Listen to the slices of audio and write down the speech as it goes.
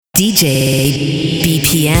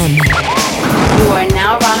Djbpm. You are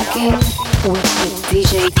now rocking with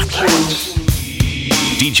Djbpm.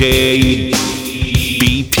 Djbpm.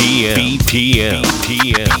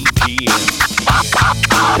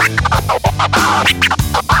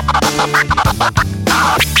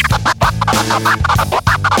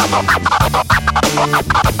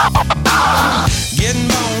 Getting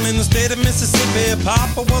born in the state of Mississippi.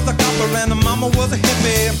 Papa was a copper and the mama was a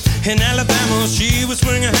hippie. In Alabama, she was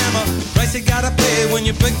swinging a hammer. Price you gotta pay when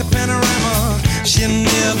you break the panorama. She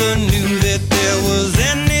never knew that there was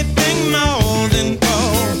anything more than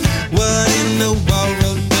gold. What in the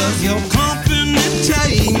world does your company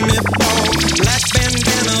take me for? Black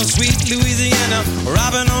bandana, sweet Louisiana,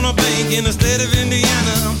 robbing on a bank in the state of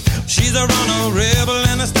Indiana. She's a runner, rebel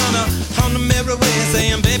and a stunner. On the mirror way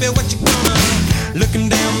saying, baby, what you gonna? Looking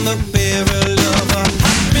down the barrel of a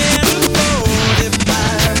hot man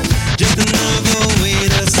 45. Just another way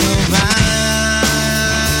to survive.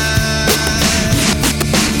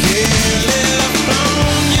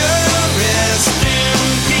 California, rest in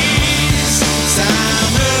peace.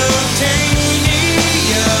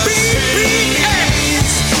 Simultaneous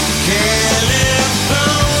peace. California,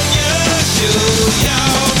 show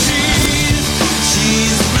your teeth.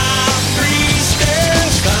 She's my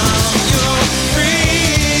priestess. I'm your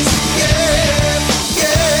priest. Yeah,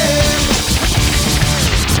 yeah.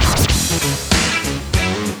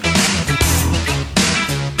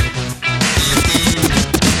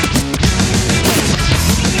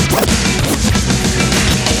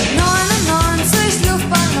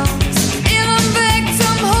 Luftballons, ihren Weg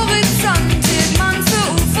zum Horizont hielt man für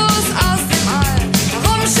UFOs aus dem All.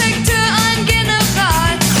 Warum schickte ein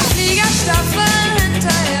General Fliegerstaffeln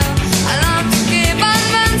hinterher? Alarm zu geben,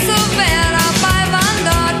 wenn's so wär. Dabei waren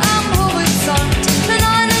dort am Horizont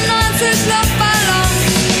 99 Luftballons.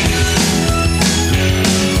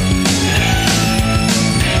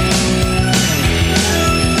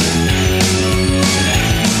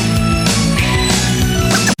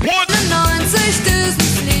 One, 90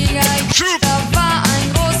 Düsenflieger, da war ein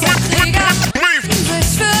großer Krieger, sich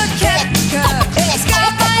für Kettenköpfe. Es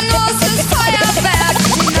gab ein großes Feuerwerk,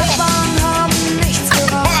 die Nachbarn haben nichts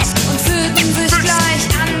geraucht und fühlten sich gleich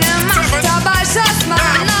angemacht. Dabei schoss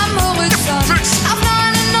man am Horizont auf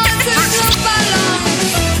 99 Luftballons.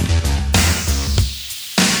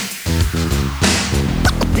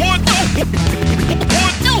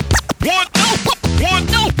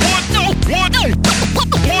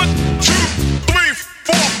 one, two, three,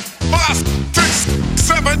 four, five, six,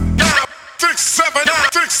 seven, six, seven,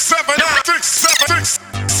 six, seven, six, seven, six,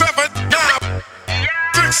 seven,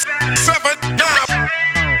 six, seven,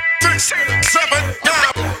 six, seven,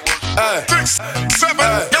 six, seven.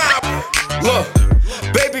 Look,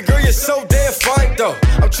 baby girl, you're so damn fine though.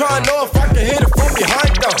 I'm trying to know if I can hit it from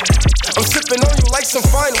behind though. I'm sipping on you like some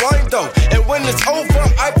fine wine though. And when it's over,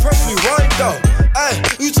 I press rewind though. Ay,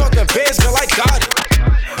 you talking bands, girl, I got it.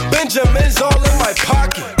 Benjamin's all in my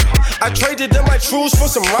pocket. I traded in my trues for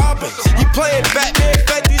some robins. You playing Batman,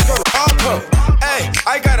 Fetty's gonna rob him. Ay,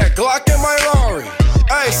 I got a Glock in my Rari.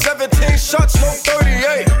 Ay, 17 shots, no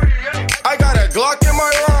 38. I got a Glock in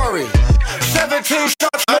my Rari. 17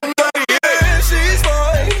 shots, no 38. She's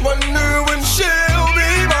mine, wonder when she'll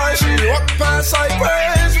be mine. She walked past like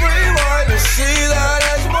praise, rewind and see that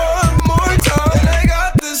as one more time. And I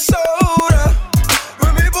got this soda.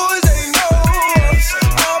 Remy boys, they know us.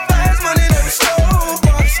 All fast money, them slow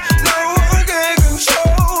bucks. No one can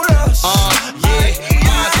control us.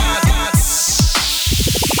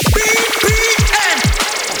 BPM.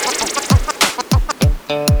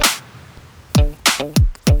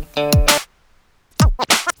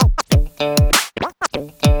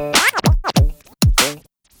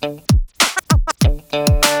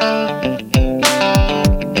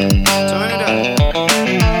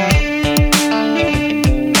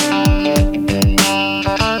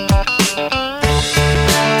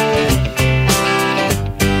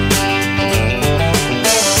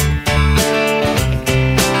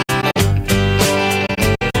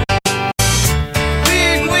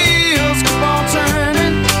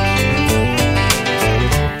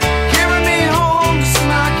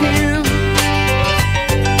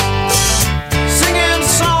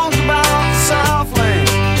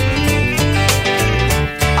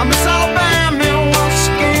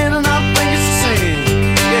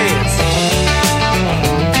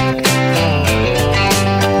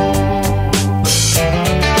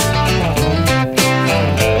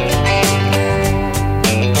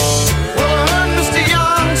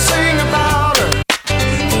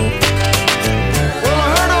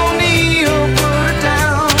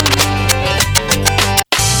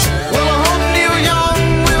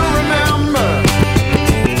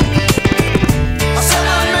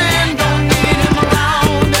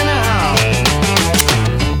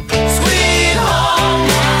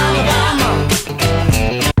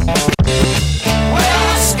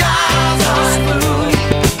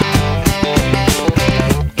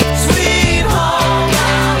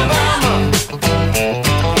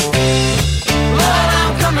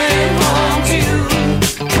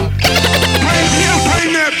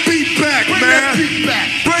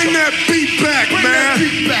 Bring that beat back, man.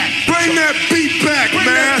 Bring that beat back,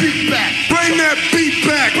 man. Bring that beat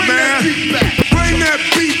back, man. Bring that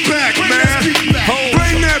beat back, man.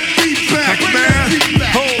 Bring that beat back, man.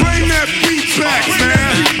 Bring that beat back, man.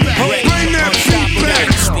 Bring that beat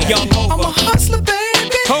back. I'm a hustler,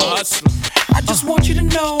 baby. I just want you to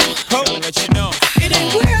know. It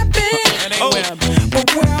ain't where I've been, but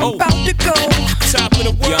where I'm about to go. Top of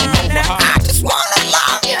the world. Now I just wanna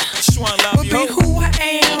love you. But be who I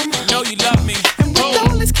am. Know you love me. And with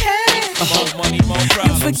all this cash, More money, more you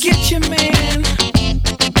problems. forget your man.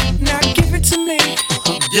 Now give it to me.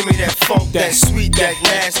 Give me that funk, that sweet, that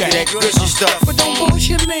nasty, that gushy stuff. But don't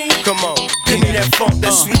bullshit me. Come on, give me that funk,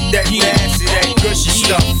 that sweet, that nasty, that gushy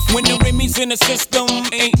stuff. When the Remy's in the system,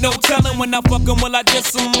 ain't no telling when I fuck 'em, will I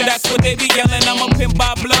diss 'em? That's what they be yelling. I'm a pimp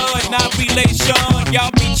by blood, not relation.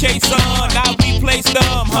 Y'all be chasing, I replace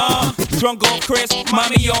them, huh? Drunk on Chris,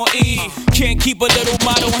 mommy on E. Can't keep a little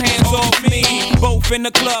model hands off me. Both in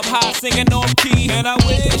the club, high singing off key, and I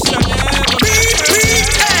wish I never.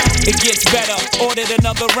 It gets better, ordered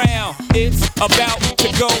another round. It's about to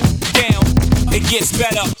go down. It gets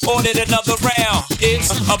better, ordered another round.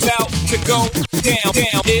 It's about to go down,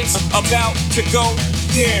 down. It's about to go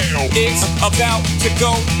down. It's about to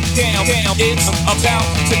go down, down. It's about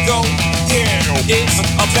to go down. It's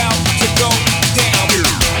about to go down.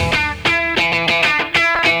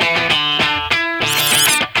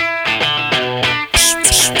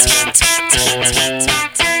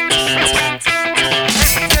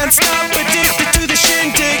 Can't stop, addicted to the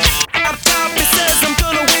shindig. Up top it says I'm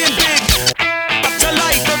gonna win big. After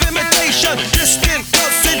life of imitation, distant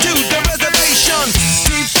us into the reservation.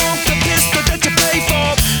 Defunct the pistol that you pay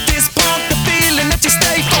for. This pump the feeling that you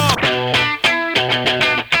stay for.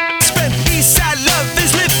 Spent east side love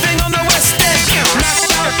is living on the west end.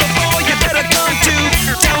 Knocked out before you better come to.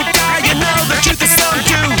 Don't die, you know the truth is some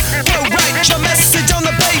do. Go write your message on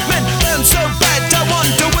the pavement. Burn so bad, I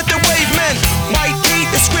wonder what the wave meant. White heat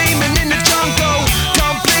is screaming in the jungle.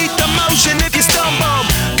 Complete the motion if you stumble.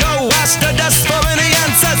 Go ask the dust for any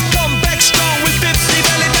answers. Come back strong with 50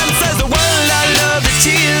 belly dancers. The world I love, the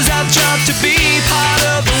tears I've dropped to be part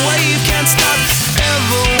of the wave can't stop.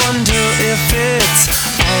 Ever wonder if it's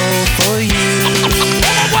all for you?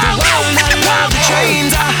 The world I love, the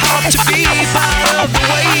trains I hop to be part of the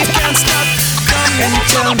wave can't stop. Come and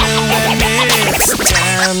tell me when it's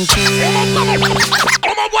time to.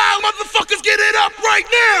 All my wild motherfuckers get it up right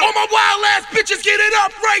now. All my wild ass bitches get it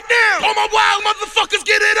up right now. All my wild motherfuckers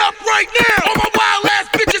get it up right now. All my wild ass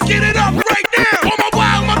bitches get it up right now. All my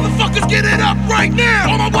wild motherfuckers get it up right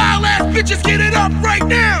now. All my wild ass bitches get it up right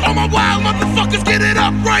now. All my wild motherfuckers get it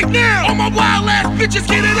up right now. All my wild ass bitches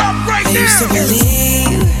get it up right now. I used to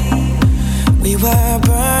believe we were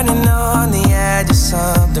burning on the edge of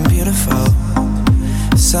something beautiful.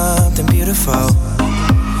 Something beautiful.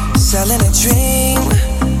 Selling a dream.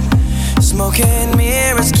 Smoking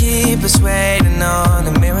mirrors keep us waiting on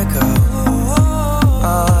a miracle.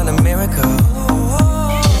 On a miracle.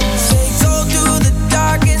 Say go through the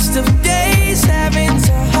darkest of days, having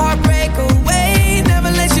to heartbreak away.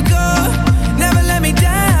 Never let you go, never let me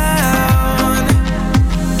down.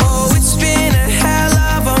 Oh, it's been a hell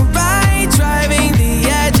of a ride, driving the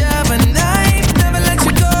edge of a knife. Never let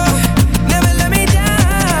you go, never let me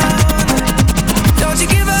down. Don't you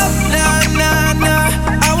give up, nah, nah, nah.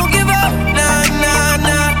 I won't give up, nah, nah,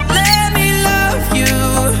 nah. Let me love you,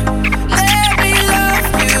 let me love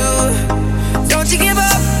you. Don't you give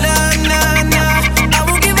up, nah, nah, nah. I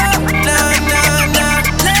won't give up, nah, nah, nah.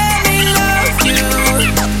 Let me love you,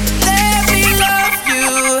 let me love you.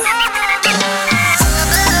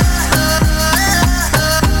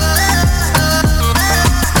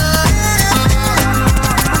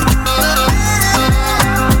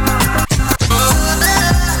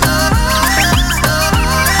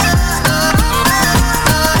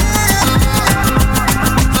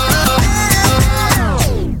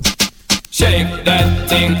 Shake that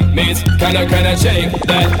thing, miss. Kinda shake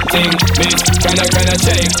that thing, miss. Kinda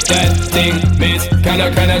shake that thing, miss.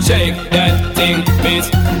 Kinda shake that thing, miss.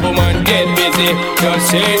 Woman, get busy. Just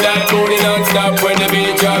shake that booty non-stop when the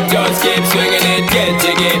beat drop. Just keep swinging it, get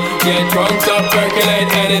jiggy. Get drunk, up, percolate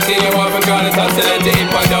anything you want from God. It's oscillate it,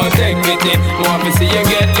 but don't take pity. Want to see you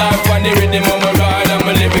get life on the rhythm of my ride. And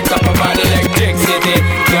my lyrics up about electricity.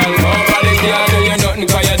 Girl, nobody can do you nothing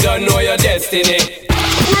 'cause you don't know your destiny.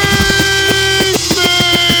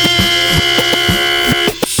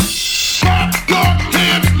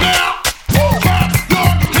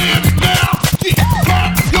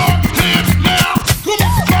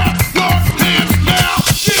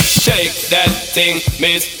 That thing,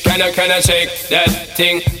 miss. Can I shake that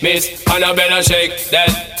thing, miss? And I better shake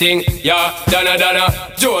that thing, yeah. Donna,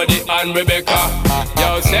 Jody and Rebecca.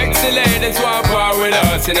 Yo, sexy ladies want war with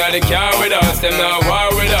us. You know the car with us, them not war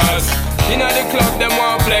with us. You know the club, them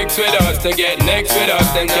want flex with us. To get next with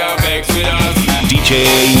us, them can't vex with us.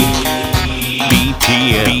 Djbpm.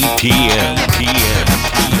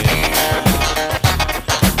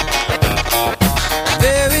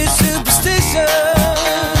 Very superstitious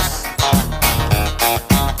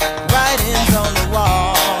writings on the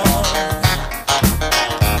wall.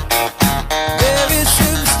 Very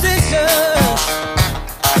superstitious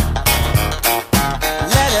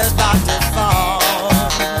letters about to fall.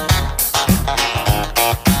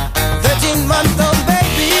 13-month-old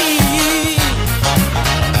baby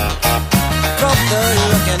broke the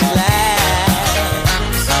looking glass.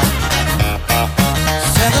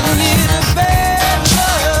 7-liter bed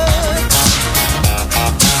bugs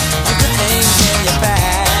with the things in your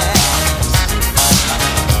past.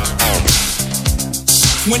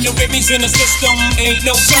 When the baby's in the system, ain't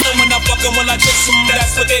no telling when I fuck 'em, when I diss 'em.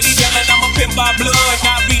 That's what they be yelling. I'm a pimp by blood,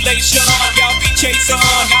 not relation. Y'all be chasing,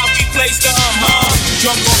 I'll be placed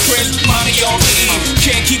drunk on Chris, money on me.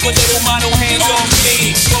 Can't keep a little model hands on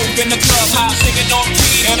me. Both in the clubhouse singing on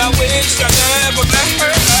key, and I wish I never met her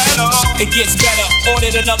at all. It gets better,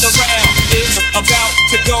 ordered another round. It's about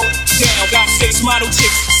to go down. Got 6 model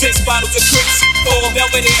chicks, 6 bottles of tricks, 4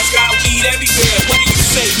 velvet ass, got weed everywhere. What do you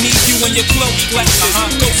say? Need you and your Chloe glasses.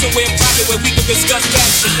 Go somewhere private where we can discuss that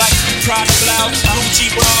shit, like Prada blouse, Gucci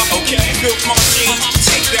bra, okay, Milk Machine,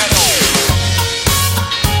 take that on.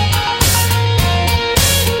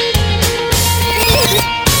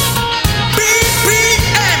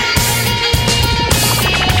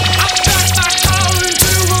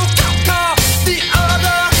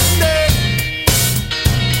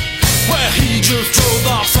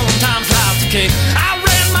 Sometimes life's a cake. I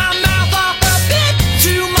ran my mouth off a bit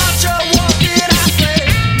too much. What did I say?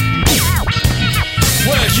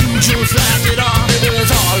 Well, you just laughed it off. It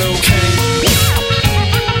was all okay.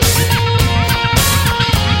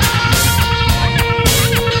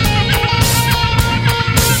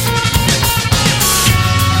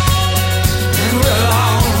 And we'll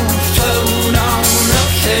all float on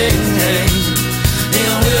okay.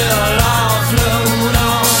 And we'll all float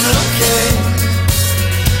on okay.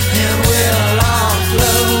 And we'll all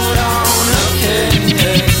float on, okay.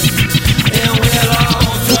 And we'll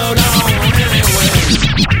all float on anyway.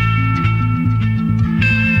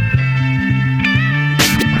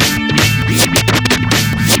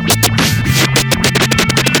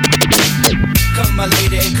 Come my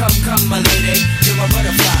lady, come my lady, you're my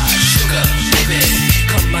butterfly, sugar baby.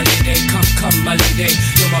 Come my lady, come my lady,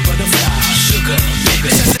 you're my butterfly, sugar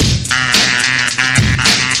baby.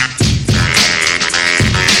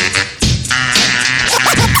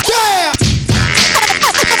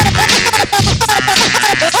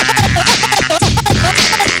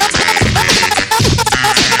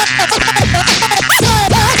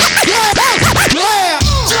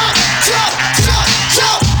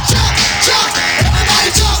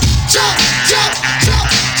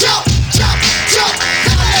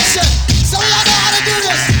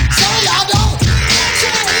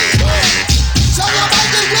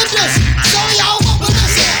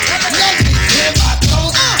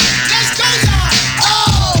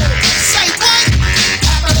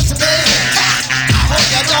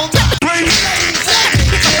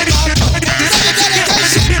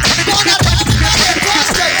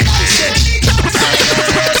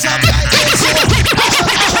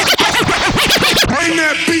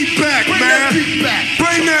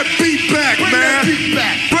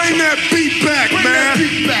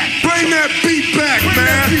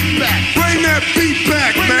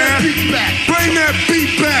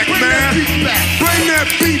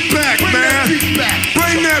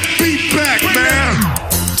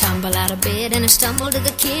 Tumble out of bed and I stumble to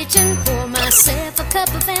the kitchen. Pour myself a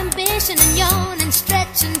cup of ambition and yawn and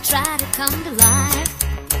stretch and try to come to life.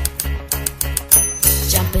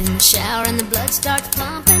 Jump in the shower and the blood starts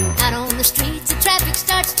pumping. Out on the streets the traffic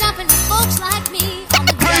starts jumping. Folks like me on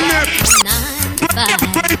the drive from 9 to 5.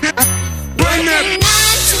 Working 9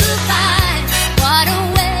 to 5. What a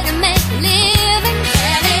way to make a living.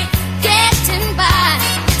 Barely getting by.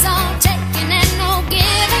 It's all taking and no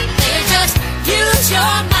giving. They just use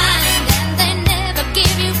your mind and they never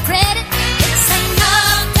give you credit. It's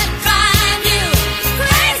enough to drive you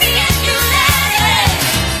crazy if you let it.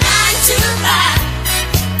 9 to 5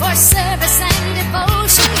 for service and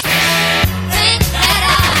devotion. Think that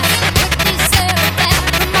I would deserve that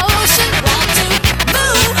promotion. Want to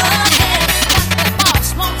move ahead, but the boss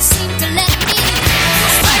won't seem to let me. I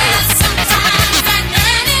swear sometimes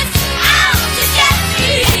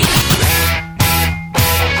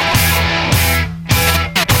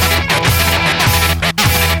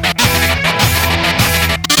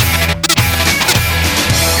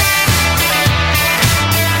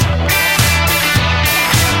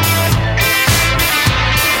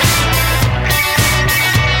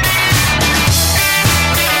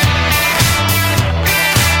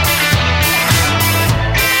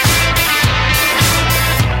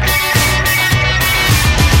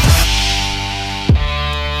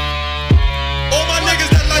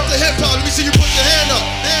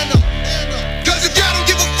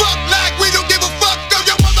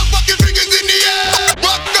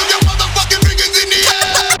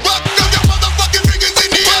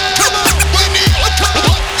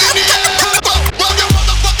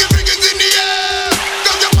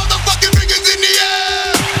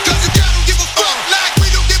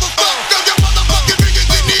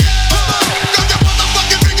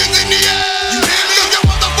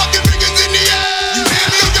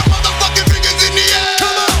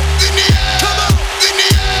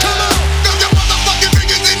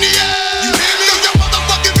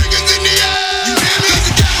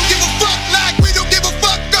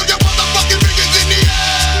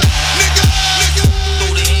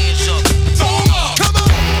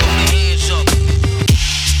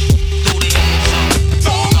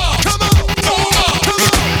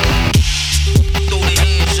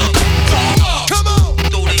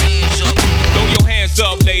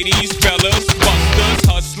ladies, fellas, busters,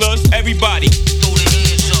 hustlers, everybody. Throw their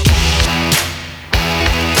hands up.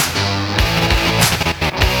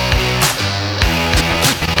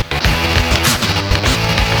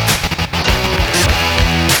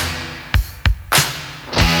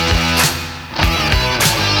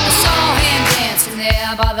 I saw him dancing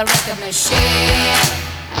there by the record machine.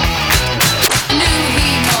 I knew he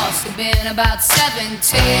must have been about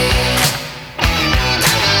 17.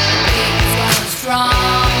 He was going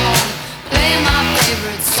strong, playing my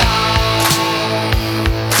favorite song,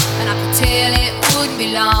 and I could tell it wouldn't be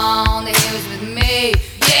long that he was with me,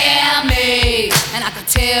 yeah, me. And I could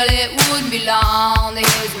tell it wouldn't be long that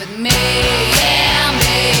he was with me, yeah,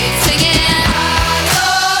 me. Singing.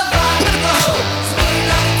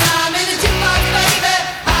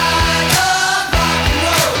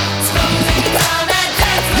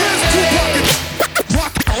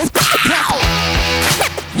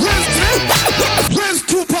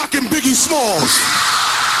 Smalls.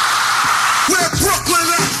 Where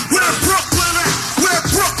Brooklyn at? Where Brooklyn at? Where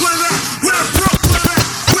Brooklyn at? Where Brooklyn at?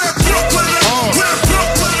 Where Brooklyn at? Where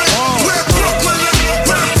Brooklyn at? Where Brooklyn at?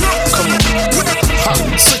 Where Brooklyn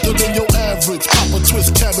at? Sicker than your average. Pop a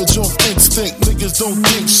twist cabbage off instinct. Niggas don't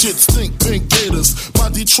think shit stink. Pink Gators. My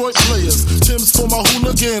Detroit players. Tim's for my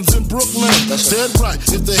hooligans in Brooklyn. Dead right.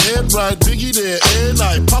 If the head right, Biggie there every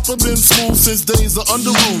night. Papa been smooth since days of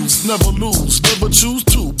under rules. Never lose. Never choose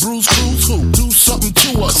to. Bruise, cruise, who? Do something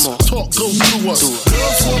to us. Talk, go through us.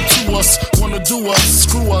 Girls want to us. Wanna do us.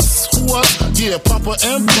 Screw us. Who us? Yeah, Papa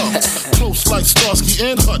and Pump. Close like Starsky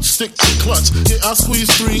and Hutch. Stick to clutch. Yeah, I squeeze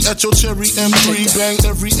 3 at your cherry M3. Bang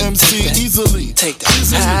every MC easily. Take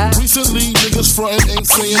that. Recently, niggas frontin' ain't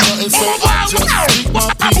saying nothing, so I just speak my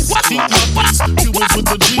peace. Keep my peace. Cubans with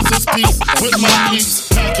the Jesus piece. With my peace.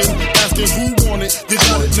 Packing, asking who want it. You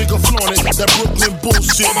got it, nigga flaunt it. That Brooklyn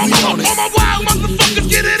bullshit, we on it. All my wild motherfuckers,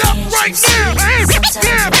 get it up right now.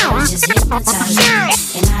 Sometimes just hypnotize me,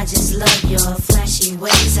 and I just love your flashy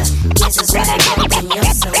ways. Guess that's why I love in your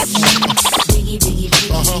soul. Biggie, biggie,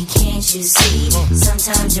 biggie, can't you see?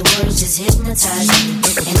 Sometimes your words just hypnotize me,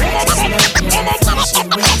 and I just love your flashy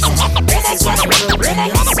ways. Guess that's why I love in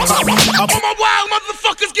your soul. All my wild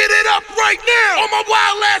motherfuckers, get it up right now. All my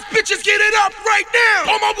wild ass bitches, get it up right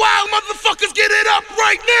now. All my wild motherfuckers, get it up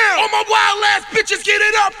right now. All my wild ass bitches, get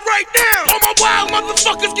it up right now. All my wild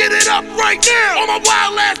motherfuckers, get it up right now. All my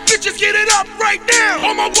wild ass bitches, get it up right now.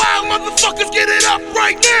 All my wild motherfuckers, get it up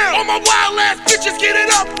right now. All my wild ass bitches, get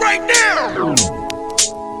it up right now.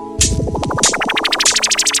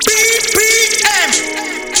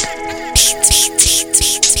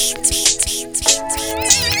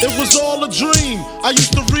 It was all a dream. I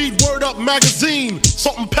used to read Word Up magazine.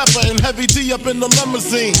 Salt and Pepper and Heavy D up in the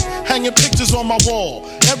limousine. Hanging pictures on my wall.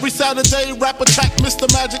 Every Saturday, rap attack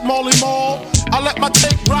Mr. Magic Molly Mall. I let my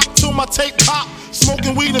tape rock till my tape pop.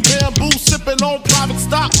 Smoking weed and bamboo, sipping on private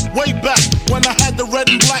stock. Way back when I had the red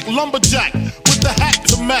and black lumberjack with the hat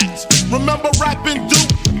to match. Remember rapping Duke?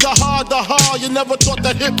 The hard, you never thought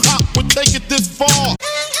that hip hop would take it this far.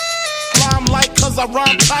 Limelight, cause I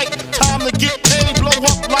rhyme tight. Time to get paid, blow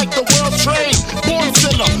up like the world trade. Born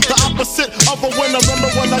sinner, the opposite of a winner. Remember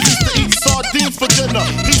when I used to eat sardines for dinner?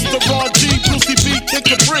 East to Ron G, Brucey B, Kid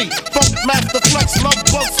Capri, Funk Master Flex, Love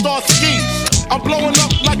Bug, Star Ski. I'm blowing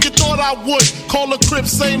up like you thought I would. Call a crib,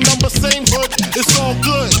 same number, same hood. It's all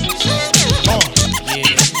good.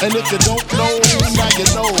 And if you don't know, now you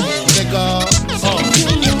know, nigga.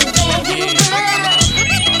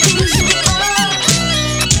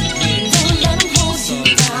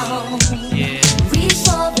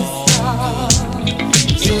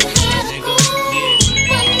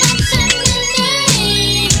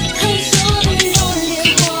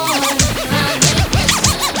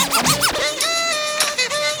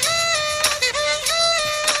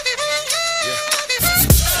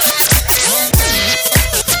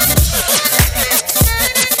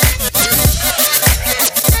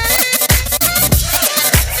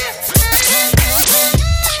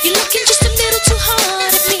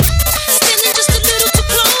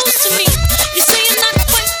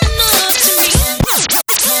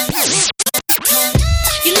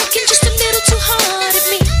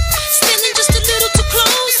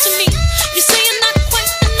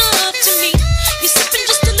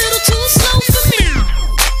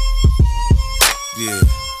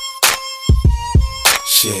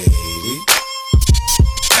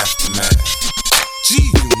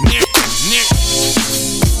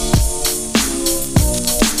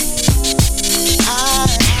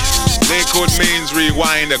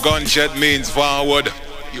 The gunshot means forward.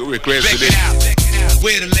 You requested it.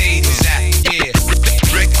 Where the ladies at? Yeah.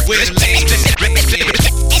 Where the ladies at?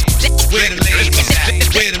 Where the ladies at?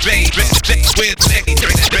 Where the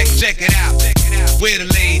Where the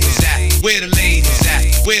ladies at? Where the ladies at?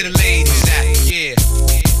 Where the ladies at? Yeah.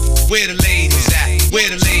 Where the ladies at? Where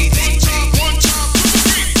the ladies at?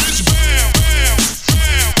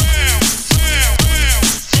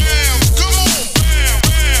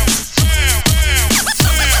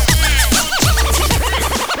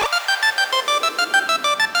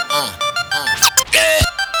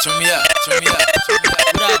 Turn me up, turn me up, turn me up.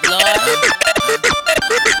 What up, Lord?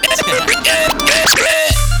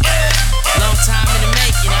 Long time in the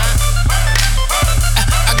making, huh?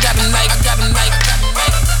 I got a night,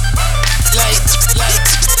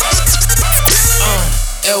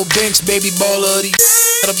 L Banks, baby baller, these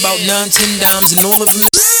got about 9-10 dimes, and all of them.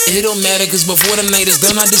 It don't matter, cause before the night is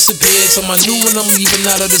done, I disappeared. So my new one, I'm leaving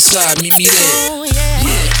out of the side. Meet me there.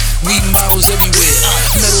 Yeah. Weed and bottles everywhere.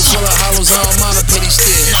 Metal full of hollows, I don't mind a petty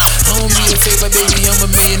stare. I don't need a favor, baby, I'm a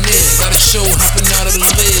millionaire. Got a show hopping out of the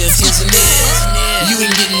lift, here's an air. You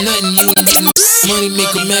ain't getting nothing, you ain't getting money,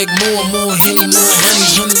 make a mag more, Henny, more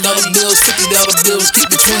honeys. $100 bills, $50 bills,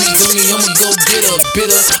 keep it 20, I'ma go get a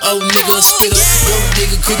bitter, old nigga, spitter. Gold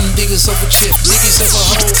digger, couldn't dig herself a chip. Dig yourself a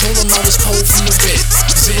hole, told him I was cold from the vet.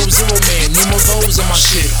 0-0 man, need more holes in my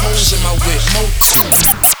shit, holes in my whip, more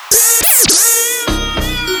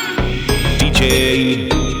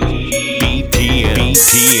Djbpm.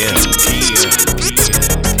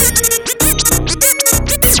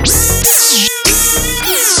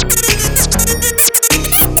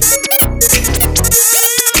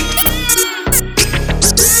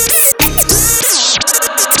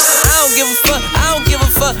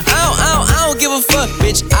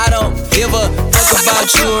 Bitch, I don't give a fuck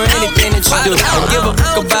about you or anything that you do. I don't give a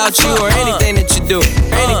fuck about you or anything that you do.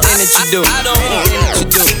 Anything that you do. Anything that you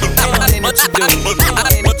do. Anything that you do.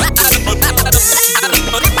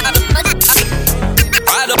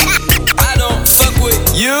 I don't fuck with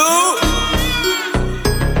you.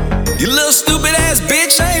 You little stupid ass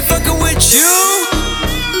bitch, I ain't fucking with you.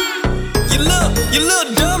 You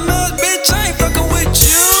little dumb ass bitch, I ain't fucking with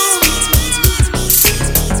you.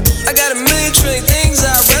 I got a million trillion things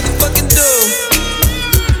I'd rather fucking do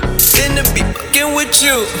than to be fucking with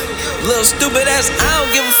you. Little stupid ass, I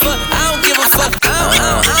don't give a fuck. I don't give a fuck. I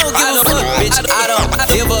don't give a fuck, bitch. I don't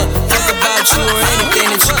give a fuck about you or anything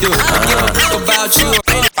that you do. I don't give a fuck about you or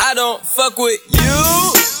anything. I don't fuck with you.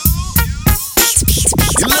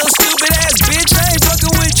 You little stupid ass bitch, I ain't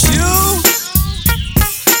fucking with you.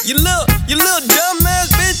 You little dumb ass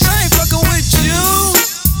bitch, I ain't fucking with you.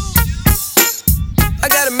 I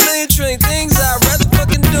got a million trillion things I'd rather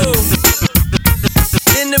fucking do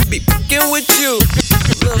than to be fucking with you.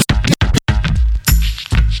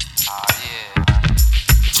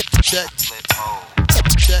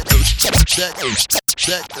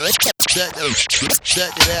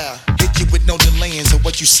 Check it out. Hit you with no delaying, so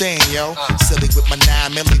what you saying, yo? Silly with my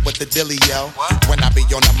 9 milli with the dilly, yo. When I be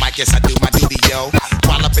on the mic, yes, I do my duty, yo.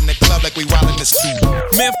 While up in the club like we wild in the street.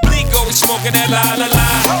 Man, Bleak always smoking that la la la.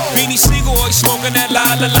 Beanie Siegel always smoking that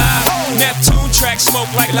la la la. Neptune track smoke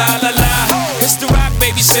like la la la. It's the rock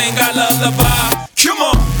baby sing I lullaby. Come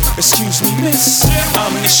on, excuse me, miss,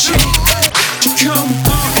 I'm the shit. Come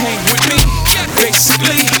on, hang with me,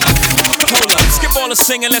 basically. Hold up, skip all the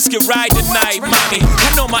singing, let's get right tonight, mommy.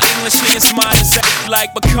 I know my English is mine is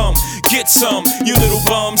like, but come, get some, you little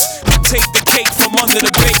bums. I take the cake from under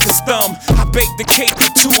the baker's thumb. I bake the cake,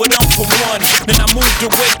 2 of them for 1. Then I move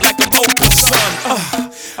the weight like an open sun.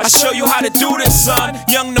 I show you how to do this, son.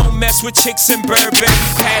 Young no mess with chicks and Burberry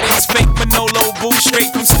patterns. Fake Manolo boo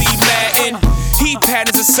straight from Steve Madden. He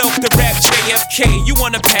patterns himself to rap JFK. You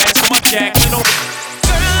wanna pass on my jack, you know.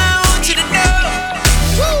 Girl, I want you to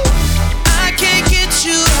know, I can't get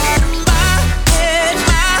you out of my head,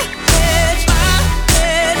 my head, my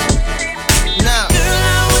head. Now, girl,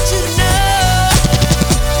 I want you to know,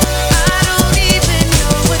 I don't even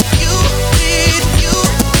know what you need, you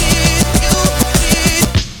need.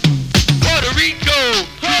 Puerto Rico,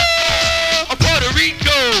 oh, Puerto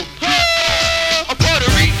Rico, oh, Puerto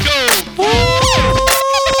Rico.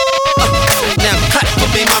 Now cut for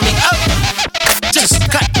me, mommy, up. Just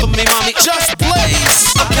cut for me, mommy. Just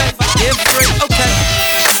blaze. Okay, yeah, free, okay.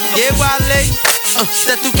 Yeah, Wale.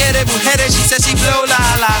 That tú quieres mujeres, she says she blow la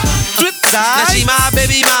la. Flip side. Now she my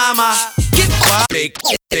baby mama. Get quiet.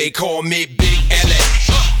 They call me Big L.A.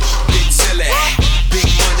 Big silly, big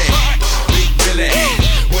money, big Billy.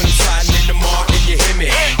 When I'm sliding in the mark and you hear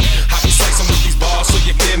me, I be slicing with these bars so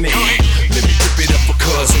you feel me. Let me rip it up for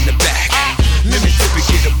cuz in the back. Let me flip it,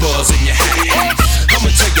 get a buzz in your hat. I'ma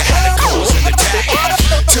tell you how to cause an attack.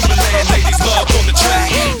 Timberland ladies love on the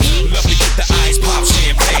track. Love to get the ice pop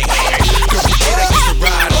champagne. Don't forget I used to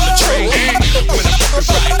ride on the train. When I fucking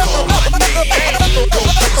ride, call my name. Go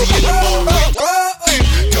crazy in the morning.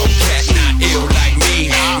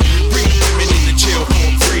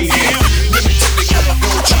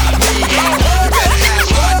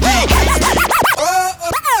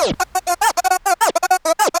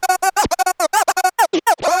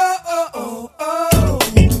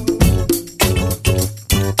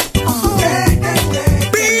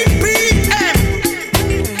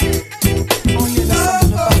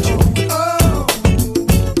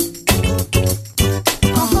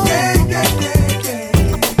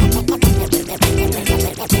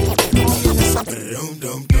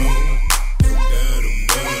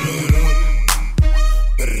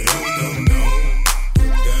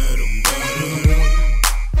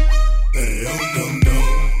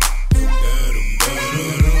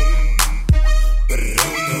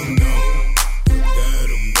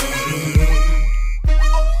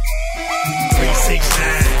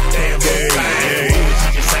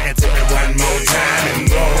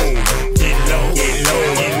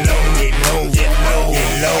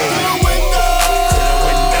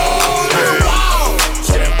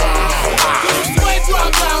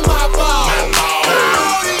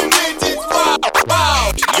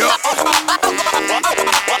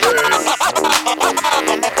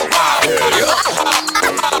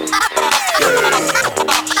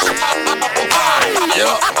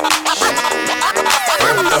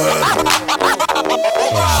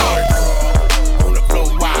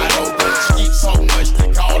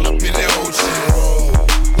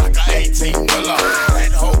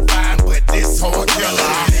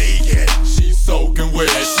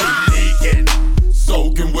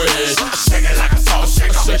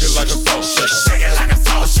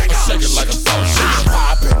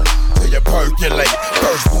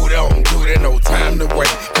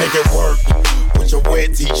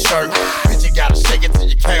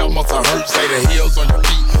 the heels on your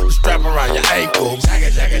feet, strap around your ankles.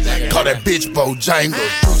 Call that bitch Bojangles.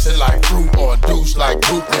 Juicing like fruit or a douche like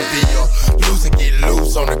Goop and Bill. Loose and get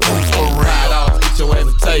loose on the goose for real. Get your ass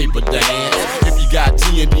a table dance. If you got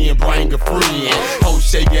T&D and bring a friend. Ho,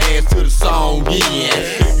 shake your ass to the song, yeah.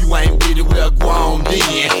 If you ain't with it, we're grown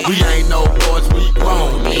then. We ain't no boys, we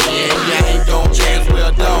grown then. You ain't gon' dance,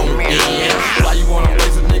 well don't then. Why you wanna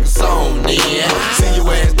waste a nigga song then? See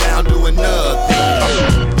your ass down doing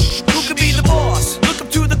nothing. Who could be the boss? Look up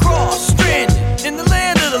to the cross, stranded in the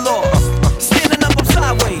land of the lost. Standing up, I'm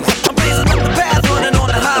sideways. I'm blazing up the path, running on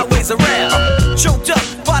the highways around. Choked up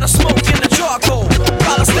by the smoke and the charcoal.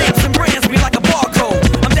 Dollar stamps and brands me like a barcode.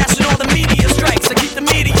 I'm dashing all the media strikes. I keep the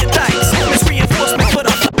media dikes. It's reinforcement for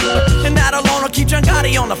the and not alone. I'll keep John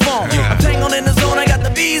Gotti on the phone. I'm tangled in the zone. I got the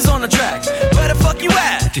bees on the track. Where the fuck you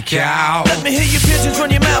at? The cow. Let me hear your pigeons run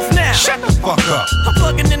your mouth now. Shut the fuck up. I'm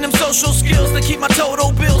plugging in them social skills to keep my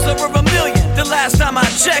total bills over $1 million. The last time I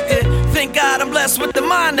checked it, thank God I'm blessed with the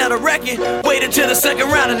mind that'll wreck it. Waited till the second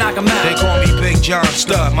round and knock 'em out. They call me Big John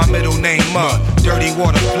Stud, my middle name Mud. Dirty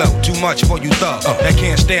water flow, too much for you thug. That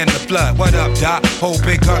can't stand the flood. What up, Doc? Hold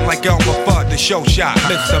big gun like Elmer Fudd, the show shot.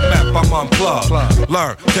 Mr. Meth, I'm unplugged.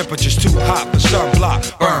 Learn, temperature's too hot for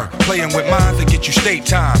sunblock. Burn, playing with minds to get you state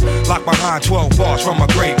time. Locked behind 12 bars from a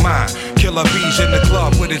great mind. Killer bees in the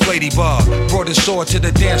club with his ladybug. Brought his sword to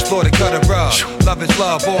the dance floor to cut a rug. Love is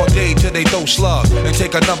love all day till they throw slugs. And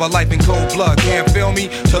take another life in cold blood. Can't feel me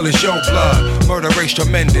till it's your blood. Murder race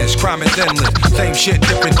tremendous, crime is endless. Same shit,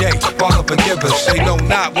 different day. Father forgive us. They know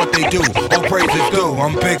not what they do. All praises due.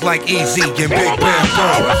 I'm big like Easy and Big Bam Bro.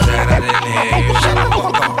 What's that? I didn't hear you. Shut the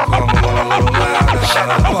fuck up. Come on a little louder. Shut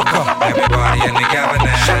the fuck up. Everybody in the cabin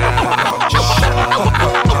now. Shut the fuck up. Just shut the fuck up.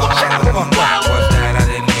 Shut the fuck up. What's that? I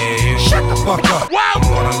didn't hear you. Shut the fuck up. Come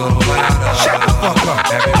on a little louder. Shut the fuck up.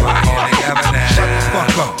 Everybody in the cabin now. Shut the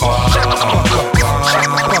fuck up. Shut the fuck up.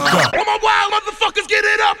 All my wild motherfuckers get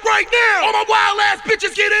it up right now. All my wild ass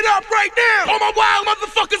bitches get it up right now. All my wild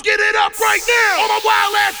motherfuckers get it up right now. All my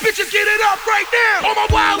wild ass bitches get it up right now. All my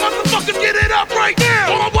wild motherfuckers get it up right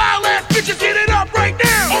now. All my wild ass bitches get it up right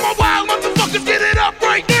now. All my wild motherfuckers get it up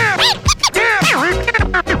right now.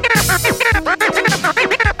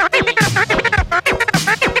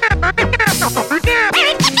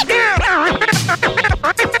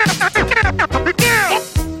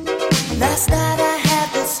 Last night I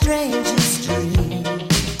had the strangest dream.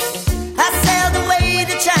 I sailed away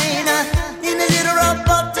to China in a little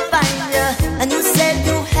rowboat to find you, and you said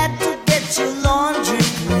you had to get your laundry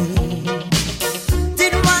clean.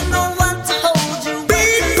 Didn't want no one to hold you.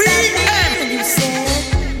 Djbpm. And you said,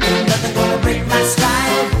 ain't nothing gonna break my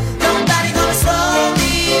stride. Nobody gonna slow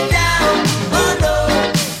me down. Oh no,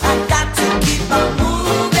 I got to keep on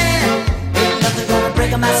moving. Ain't nothing gonna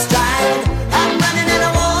break my stride. I'm running and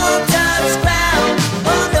I won't touch ground.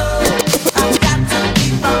 Oh no, I got to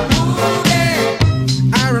keep on moving.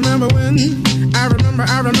 I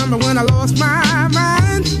remember when I lost my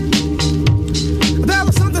mind. There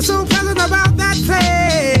was something so pleasant about that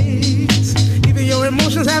place. Even your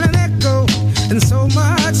emotions have an echo in so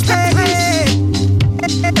much space.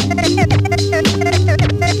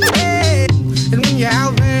 And when you're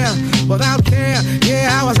out there without care,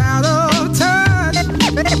 yeah, I was out of touch.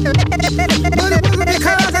 But it wasn't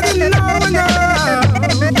because I didn't know enough.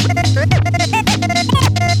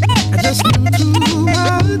 I just knew too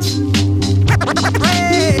much.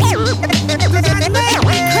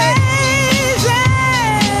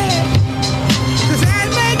 Does that make me crazy? Does that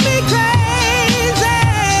make me crazy?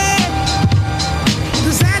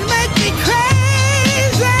 Does that make me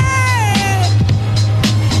crazy?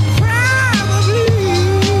 Probably.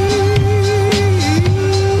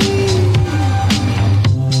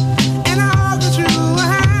 And I hope that you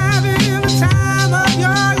are having the time of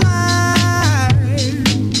your life.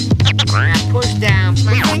 Push down.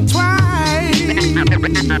 Think twice.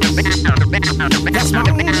 That's my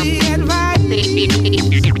only advice.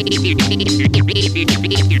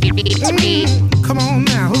 Come on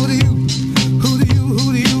now, who do you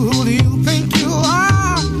think you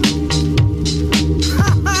are?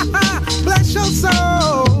 Bless your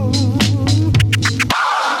soul.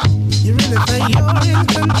 You really think you're in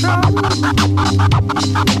control?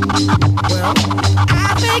 Well, I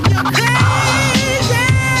think you're crazy.